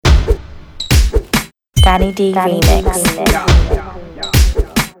Danny D Remix.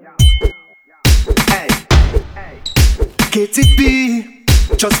 Hey, get it be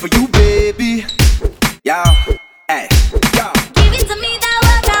just for you, baby. Yeah, hey, yeah. Give it to me, that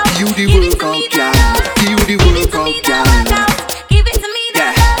workout. You the workout, girl. You the workout, girl. Give it to me,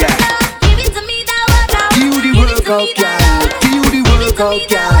 that workout. Give it to me, that workout. You the workout, girl. You the workout,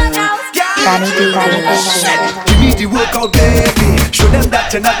 girl. Danny D Remix. Give me the workout, baby. Show them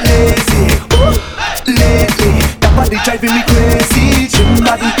that you're not lazy. Ooh, lately, that body driving me crazy. Gym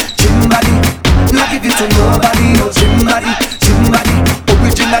body, not give it to nobody. No gym body.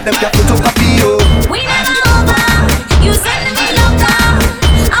 Original, them got photocopy, oh. We never over. You sending me loca.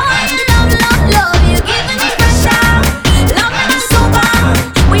 I want you love. You giving me pressure. Love me sober.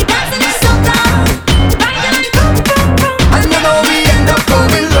 We dancing in soca. Riding like boom, boom, boom. And you know we end up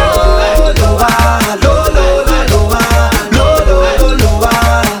going lower,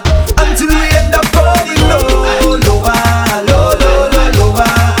 until we end up going lower,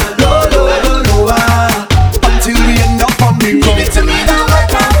 until we end up on the ground. Give it to me, that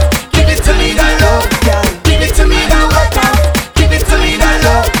workout. Give it to me, that love, girl. Give it to me, that workout. Give it to me, that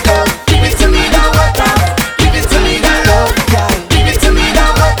love, girl. Give it to me, that workout. Give it to me, that love, girl. Give it to me,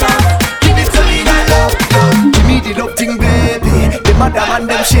 that workout. Give it to me, that love, girl. Give me the love thing, baby. The madam and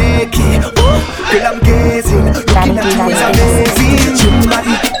them shaky. Ooh, girl, I'm gazing. Looking at you is amazing. Gym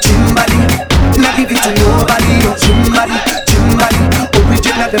body. Not give it to nobody. No gym body.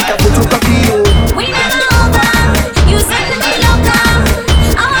 Original, them can photocopy, oh. We never over. You sending me loca.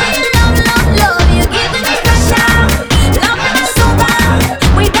 I want you love. You giving me pressure. Love me sober.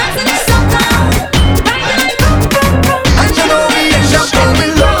 We dancing in soca. Riding like boom, boom, boom. And you know we end up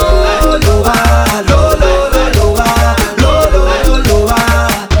going lower,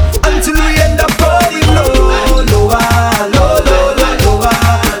 until we end up going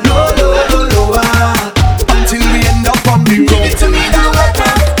lower, until we end up on the ground. Give it to me, that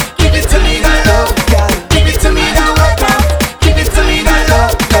workout. Give it to me, that love, girl. Give it to me, that workout. Give it to me, that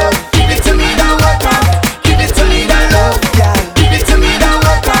love, girl. Give it to me, that workout. Give it to me, that love, girl. Give it to me, that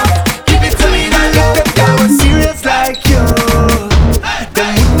workout. Give it to me, that love, girl. If them girls was serious like you, them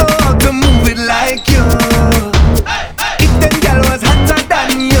would know how to move it like you. If them girls was hotter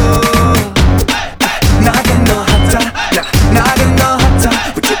than you, nah them no hotter, nah them no hotter.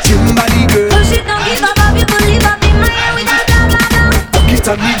 With your gym body, girl. Push it, don't give up, you believe up in my air without blah, blah, blah. Fuck it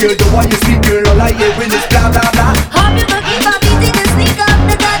on me, girl, the way you speak, girl. All I hear is blah blah blah. Hope you can keep up, easy to sneak up.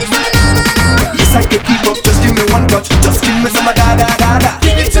 The daddy's coming, na. Yes, I can keep up, just give me one touch. Just give me some of da.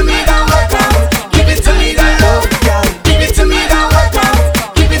 Give it to me, that workout. Give it to me, that love, girl. Give it to me, that workout.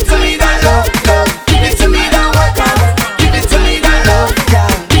 Give it to me, that love, girl. Give it to me, that workout. Give it to me, that love, girl.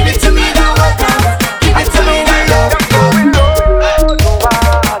 Give it to me, that workout. Give it to me, that love, girl.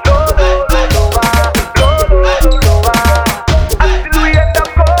 Until we end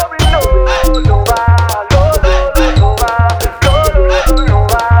up going lower,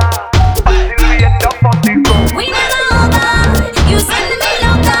 until we end up on the ground. We never over. You sending me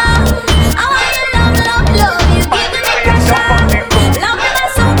loca. I want you love. You giving me pressure. Love me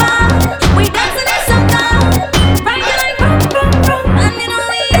sober. We dancing in soca. Riding like boom, boom, boom. And you know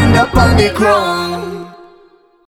we End up on the ground.